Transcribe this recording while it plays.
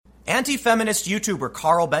Anti-feminist YouTuber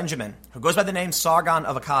Carl Benjamin, who goes by the name Sargon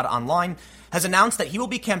of Akkad online, has announced that he will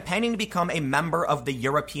be campaigning to become a member of the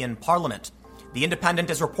European Parliament. The Independent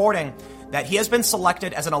is reporting that he has been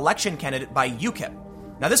selected as an election candidate by UKIP.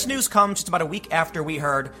 Now, this news comes just about a week after we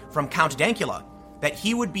heard from Count Dankula that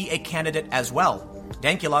he would be a candidate as well.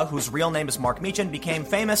 Dankula, whose real name is Mark Meechan, became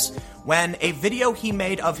famous when a video he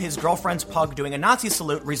made of his girlfriend's pug doing a Nazi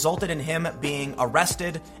salute resulted in him being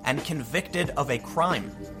arrested and convicted of a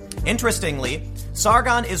crime. Interestingly,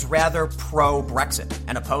 Sargon is rather pro-Brexit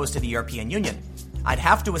and opposed to the European Union. I'd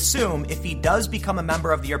have to assume if he does become a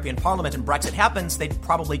member of the European Parliament and Brexit happens, they'd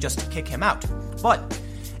probably just kick him out. But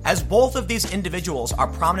as both of these individuals are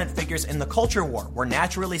prominent figures in the culture war, we're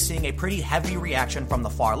naturally seeing a pretty heavy reaction from the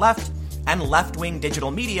far left and left-wing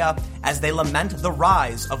digital media as they lament the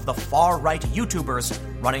rise of the far-right YouTubers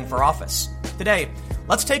running for office. Today,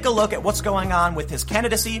 let's take a look at what's going on with his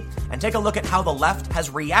candidacy and take a look at how the left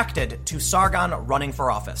has reacted to Sargon running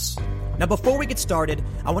for office. Now, before we get started,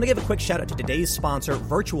 I want to give a quick shout out to today's sponsor,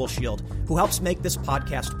 Virtual Shield, who helps make this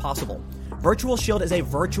podcast possible. Virtual Shield is a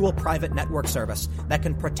virtual private network service that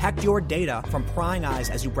can protect your data from prying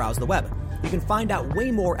eyes as you browse the web. You can find out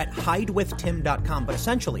way more at hidewithtim.com, but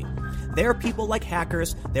essentially, there are people like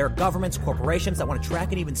hackers, there are governments, corporations that want to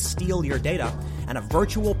track and even steal your data, and a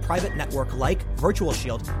virtual private network like Virtual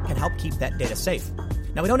Shield can help keep that data safe.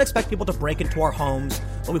 Now, we don't expect people to break into our homes,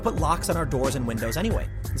 but we put locks on our doors and windows anyway.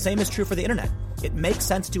 The same is true for the internet. It makes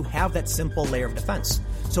sense to have that simple layer of defense.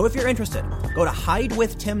 So if you're interested, go to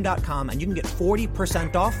hidewithtim.com and you can get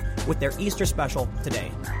 40% off with their Easter special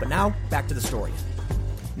today. But now, back to the story.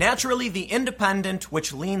 Naturally, the Independent,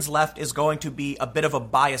 which leans left, is going to be a bit of a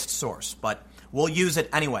biased source, but we'll use it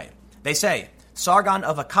anyway. They say, Sargon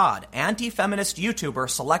of Akkad, anti-feminist YouTuber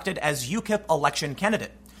selected as UKIP election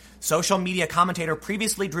candidate. Social media commentator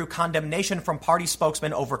previously drew condemnation from party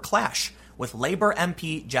spokesman over clash with Labour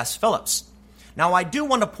MP Jess Phillips. Now, I do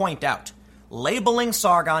want to point out, labeling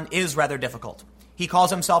Sargon is rather difficult. He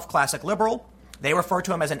calls himself classic liberal. They refer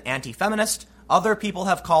to him as an anti-feminist. Other people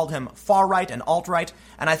have called him far-right and alt-right,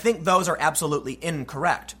 and I think those are absolutely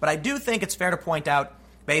incorrect. But I do think it's fair to point out,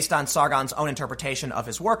 based on Sargon's own interpretation of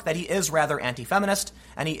his work, that he is rather anti-feminist,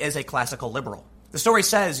 and he is a classical liberal. The story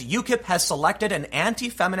says UKIP has selected an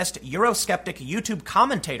anti-feminist Eurosceptic YouTube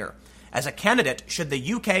commentator as a candidate should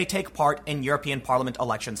the UK take part in European Parliament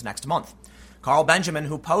elections next month. Carl Benjamin,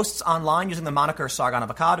 who posts online using the moniker Sargon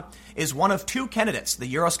of Akkad, is one of two candidates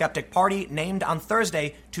the Eurosceptic Party named on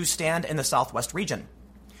Thursday to stand in the Southwest region.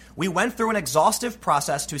 We went through an exhaustive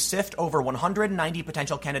process to sift over 190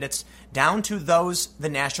 potential candidates down to those the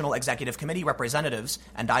National Executive Committee representatives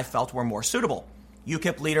and I felt were more suitable,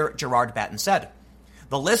 UKIP leader Gerard Batten said.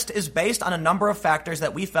 The list is based on a number of factors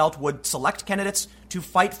that we felt would select candidates to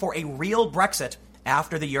fight for a real Brexit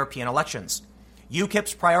after the European elections.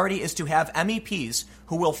 UKIP's priority is to have MEPs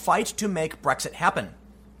who will fight to make Brexit happen.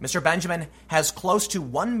 Mr. Benjamin has close to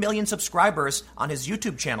 1 million subscribers on his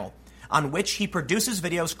YouTube channel, on which he produces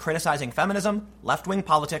videos criticizing feminism, left-wing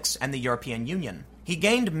politics, and the European Union. He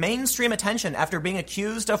gained mainstream attention after being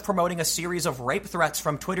accused of promoting a series of rape threats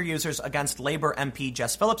from Twitter users against Labour MP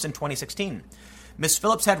Jess Phillips in 2016. Ms.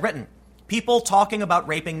 Phillips had written, "People talking about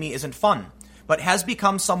raping me isn't fun, but has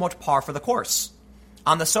become somewhat par for the course."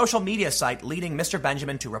 On the social media site leading Mr.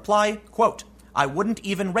 Benjamin to reply, quote, "I wouldn't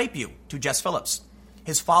even rape you," to Jess Phillips.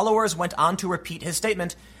 His followers went on to repeat his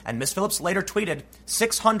statement, and Ms. Phillips later tweeted,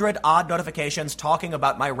 600 odd notifications talking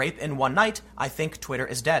about my rape in one night. I think Twitter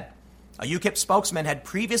is dead. A UKIP spokesman had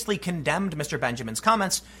previously condemned Mr. Benjamin's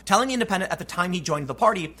comments, telling The Independent at the time he joined the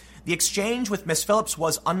party, the exchange with Ms. Phillips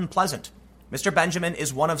was unpleasant. Mr. Benjamin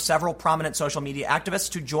is one of several prominent social media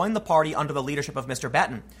activists to join the party under the leadership of Mr.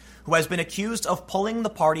 Batten, who has been accused of pulling the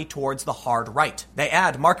party towards the hard right. They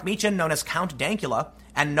add Mark Meechan, known as Count Dankula,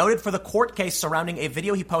 and noted for the court case surrounding a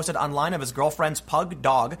video he posted online of his girlfriend's pug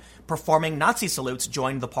dog performing Nazi salutes,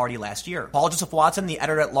 joined the party last year. Paul Joseph Watson, the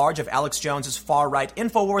editor-at-large of Alex Jones's far-right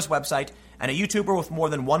InfoWars website, and a YouTuber with more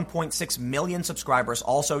than 1.6 million subscribers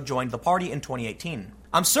also joined the party in 2018.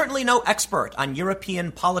 I'm certainly no expert on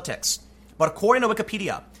European politics, but according to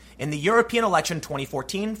Wikipedia, in the European election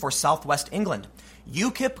 2014 for Southwest England,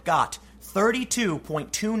 UKIP got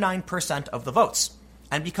 32.29% of the votes.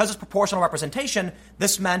 And because it's proportional representation,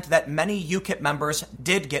 this meant that many UKIP members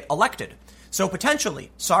did get elected. So potentially,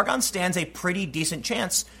 Sargon stands a pretty decent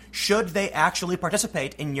chance should they actually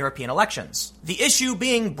participate in European elections. The issue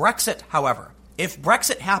being Brexit, however. If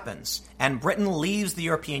Brexit happens and Britain leaves the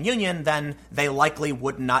European Union, then they likely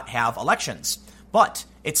would not have elections. But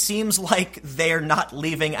it seems like they're not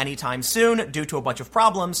leaving anytime soon due to a bunch of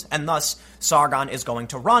problems, and thus Sargon is going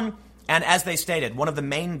to run. And as they stated, one of the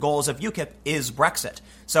main goals of UKIP is Brexit.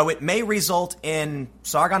 So it may result in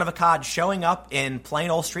Sargon of Akkad showing up in plain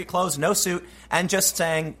old street clothes, no suit, and just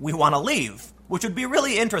saying, we want to leave, which would be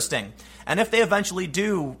really interesting. And if they eventually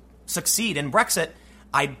do succeed in Brexit,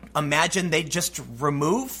 I imagine they'd just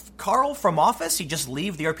remove Karl from office. He'd just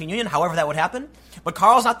leave the European Union, however that would happen. But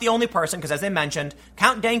Karl's not the only person, because as they mentioned,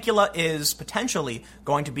 Count Dankula is potentially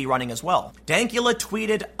going to be running as well. Dankula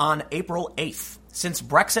tweeted on April 8th, since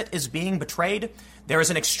Brexit is being betrayed, there is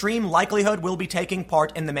an extreme likelihood we'll be taking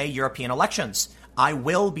part in the May European elections. I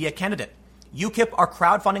will be a candidate. UKIP are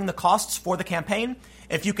crowdfunding the costs for the campaign.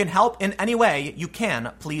 If you can help in any way you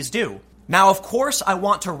can, please do. Now, of course, I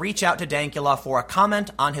want to reach out to Dankula for a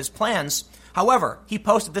comment on his plans. However, he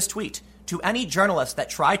posted this tweet. To any journalist that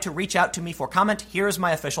tried to reach out to me for comment, here's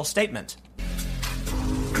my official statement.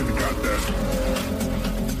 Cause you got that.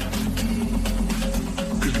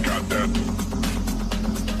 Cause you got that.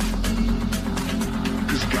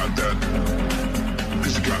 Cause you got that.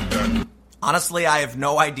 Cause you got that. Honestly, I have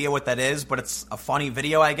no idea what that is, but it's a funny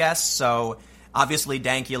video, I guess. So obviously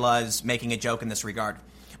Dankula is making a joke in this regard.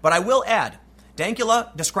 But I will add,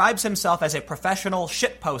 Dankula describes himself as a professional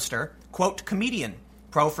shitposter, quote, comedian,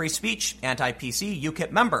 pro-free speech, anti-PC,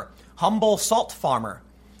 UKIP member, humble salt farmer.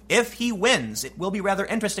 If he wins, it will be rather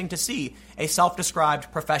interesting to see a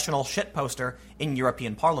self-described professional shitposter in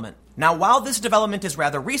European Parliament. Now, while this development is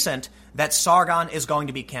rather recent, that Sargon is going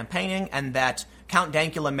to be campaigning and that Count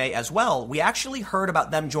Dankula may as well, we actually heard about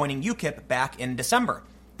them joining UKIP back in December.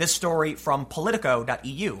 This story from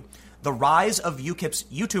Politico.eu. The rise of UKIP's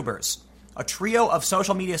YouTubers. A trio of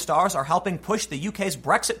social media stars are helping push the UK's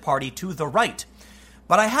Brexit party to the right.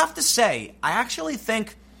 But I have to say, I actually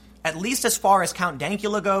think, at least as far as Count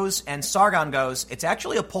Dankula goes and Sargon goes, it's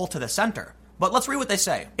actually a pull to the center. But let's read what they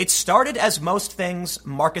say. It started as most things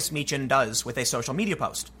Marcus Meechan does with a social media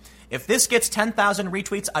post. If this gets 10,000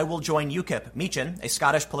 retweets, I will join UKIP. Meechan, a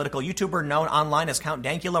Scottish political YouTuber known online as Count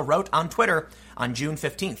Dankula, wrote on Twitter on June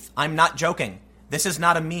 15th. I'm not joking. This is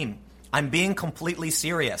not a meme. I'm being completely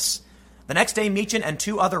serious. The next day, Meechan and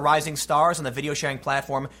two other rising stars on the video sharing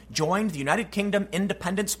platform joined the United Kingdom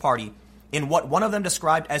Independence Party in what one of them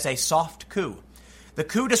described as a soft coup. The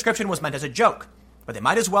coup description was meant as a joke, but they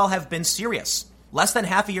might as well have been serious. Less than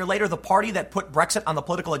half a year later, the party that put Brexit on the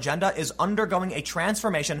political agenda is undergoing a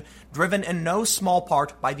transformation driven in no small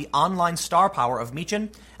part by the online star power of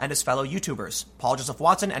Meechan and his fellow YouTubers, Paul Joseph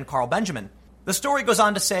Watson and Carl Benjamin. The story goes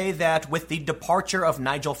on to say that with the departure of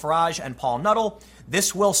Nigel Farage and Paul Nuttall,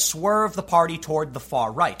 this will swerve the party toward the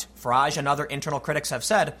far right. Farage and other internal critics have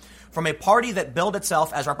said, from a party that billed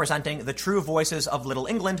itself as representing the true voices of Little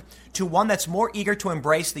England to one that's more eager to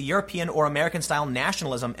embrace the European or American-style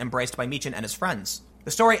nationalism embraced by Meechan and his friends.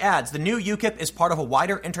 The story adds, the new UKIP is part of a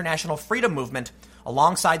wider international freedom movement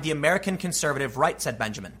alongside the American conservative right, said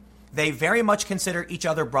Benjamin. They very much consider each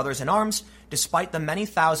other brothers in arms, despite the many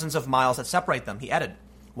thousands of miles that separate them, he added.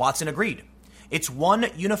 Watson agreed. It's one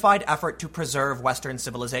unified effort to preserve Western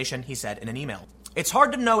civilization, he said in an email. It's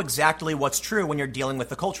hard to know exactly what's true when you're dealing with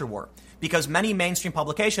the culture war, because many mainstream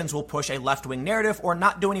publications will push a left-wing narrative or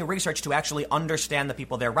not do any research to actually understand the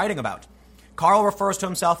people they're writing about. Karl refers to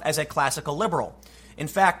himself as a classical liberal. In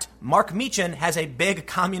fact, Mark Meechan has a big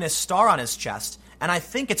communist star on his chest, and I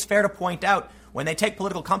think it's fair to point out when they take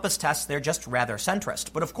political compass tests, they're just rather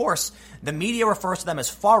centrist. But of course, the media refers to them as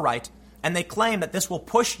far-right, and they claim that this will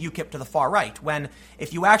push UKIP to the far right, when,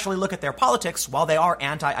 if you actually look at their politics, while they are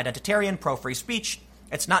anti-identitarian, pro-free speech,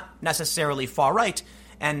 it's not necessarily far-right,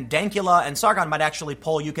 and Dankula and Sargon might actually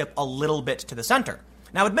pull UKIP a little bit to the center.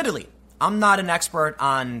 Now, admittedly, I'm not an expert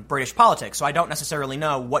on British politics, so I don't necessarily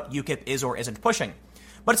know what UKIP is or isn't pushing.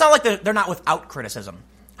 But it's not like they're not without criticism.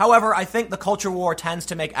 However, I think the culture war tends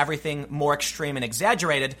to make everything more extreme and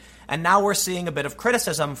exaggerated, and now we're seeing a bit of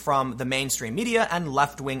criticism from the mainstream media and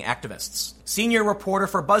left-wing activists. Senior reporter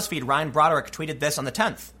for BuzzFeed, Ryan Broderick, tweeted this on the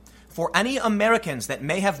 10th. For any Americans that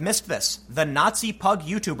may have missed this, the Nazi pug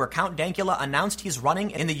YouTuber Count Dankula announced he's running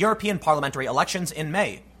in the European parliamentary elections in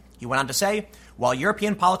May. He went on to say, while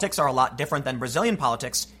European politics are a lot different than Brazilian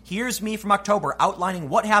politics, here's me from October outlining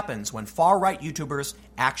what happens when far-right YouTubers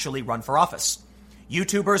actually run for office.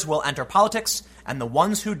 YouTubers will enter politics, and the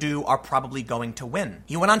ones who do are probably going to win.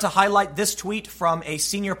 He went on to highlight this tweet from a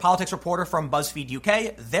senior politics reporter from BuzzFeed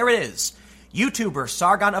UK. There it is. YouTuber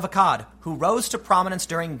Sargon of Akkad, who rose to prominence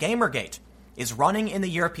during Gamergate, is running in the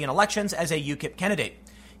European elections as a UKIP candidate.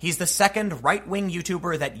 He's the second right-wing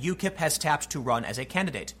YouTuber that UKIP has tapped to run as a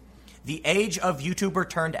candidate. The age of YouTuber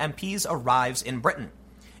turned MPs arrives in Britain.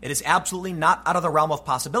 It is absolutely not out of the realm of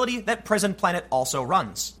possibility that Prison Planet also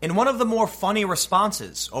runs. In one of the more funny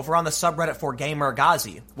responses over on the subreddit for Gamer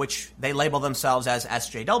Ghazi, which they label themselves as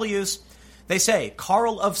SJWs, they say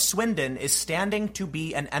Carl of Swindon is standing to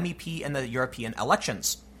be an MEP in the European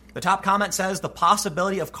elections. The top comment says the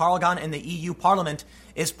possibility of Carl-Gon in the EU Parliament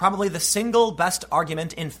is probably the single best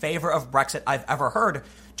argument in favor of Brexit I've ever heard,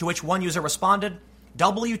 to which one user responded,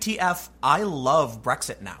 WTF, I love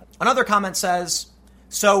Brexit now. Another comment says,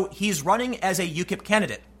 so he's running as a UKIP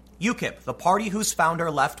candidate. UKIP, the party whose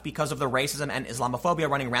founder left because of the racism and Islamophobia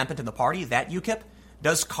running rampant in the party, that UKIP?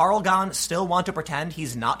 Does Carl-Gon still want to pretend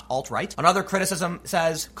he's not alt-right? Another criticism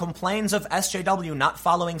says, complains of SJW not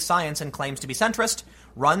following science and claims to be centrist,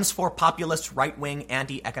 runs for populist right-wing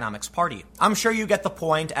anti-economics party. I'm sure you get the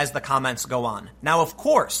point as the comments go on. Now, of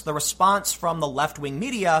course, the response from the left-wing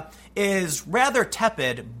media is rather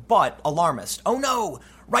tepid, but alarmist. Oh no,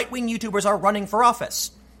 right-wing YouTubers are running for office.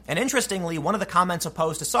 And interestingly, one of the comments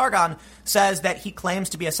opposed to Sargon says that he claims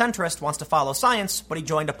to be a centrist, wants to follow science, but he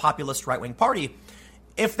joined a populist right-wing party.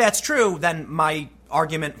 If that's true, then my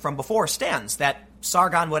argument from before stands, that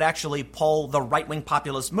Sargon would actually pull the right-wing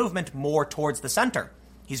populist movement more towards the center.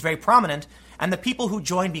 He's very prominent, and the people who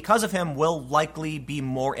join because of him will likely be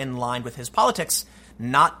more in line with his politics,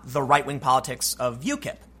 not the right-wing politics of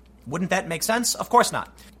UKIP. Wouldn't that make sense? Of course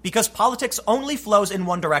not. Because politics only flows in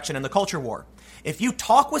one direction in the culture war. If you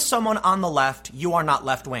talk with someone on the left, you are not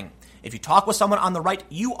left-wing. If you talk with someone on the right,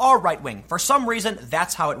 you are right-wing. For some reason,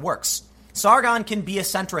 that's how it works. Sargon can be a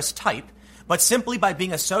centrist type, but simply by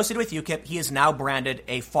being associated with UKIP, he is now branded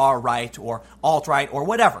a far-right or alt-right or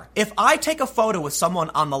whatever. If I take a photo with someone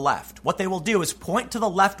on the left, what they will do is point to the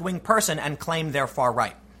left-wing person and claim they're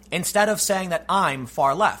far-right, instead of saying that I'm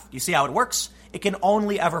far-left. You see how it works? It can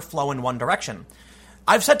only ever flow in one direction.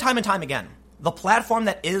 I've said time and time again, the platform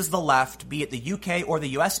that is the left, be it the UK or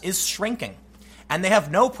the US, is shrinking. And they have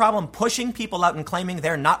no problem pushing people out and claiming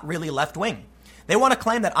they're not really left-wing. They want to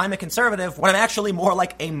claim that I'm a conservative when I'm actually more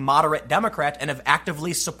like a moderate Democrat and have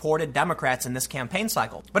actively supported Democrats in this campaign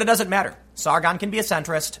cycle. But it doesn't matter. Sargon can be a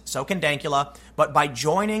centrist, so can Dankula, but by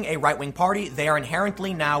joining a right-wing party, they are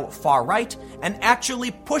inherently now far-right and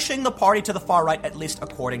actually pushing the party to the far-right, at least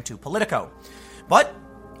according to Politico. But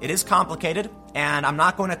it is complicated, and I'm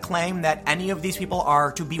not going to claim that any of these people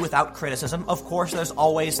are to be without criticism. Of course, there's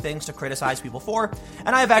always things to criticize people for,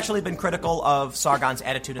 and I have actually been critical of Sargon's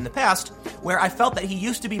attitude in the past, where I felt that he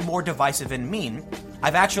used to be more divisive and mean.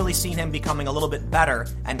 I've actually seen him becoming a little bit better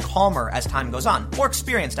and calmer as time goes on. More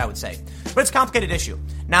experienced, I would say. But it's a complicated issue.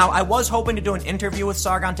 Now, I was hoping to do an interview with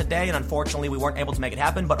Sargon today, and unfortunately we weren't able to make it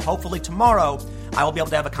happen, but hopefully tomorrow I will be able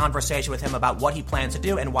to have a conversation with him about what he plans to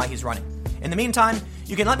do and why he's running. In the meantime,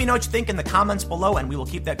 you can let me know what you think in the comments below, and we will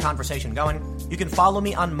keep that conversation going. You can follow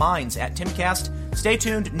me on Minds at Timcast. Stay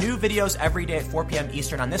tuned, new videos every day at 4 p.m.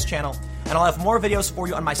 Eastern on this channel, and I'll have more videos for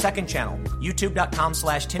you on my second channel,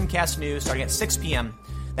 youtube.com/TimcastNews, starting at 6 p.m.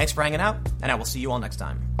 Thanks for hanging out, and I will see you all next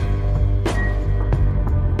time.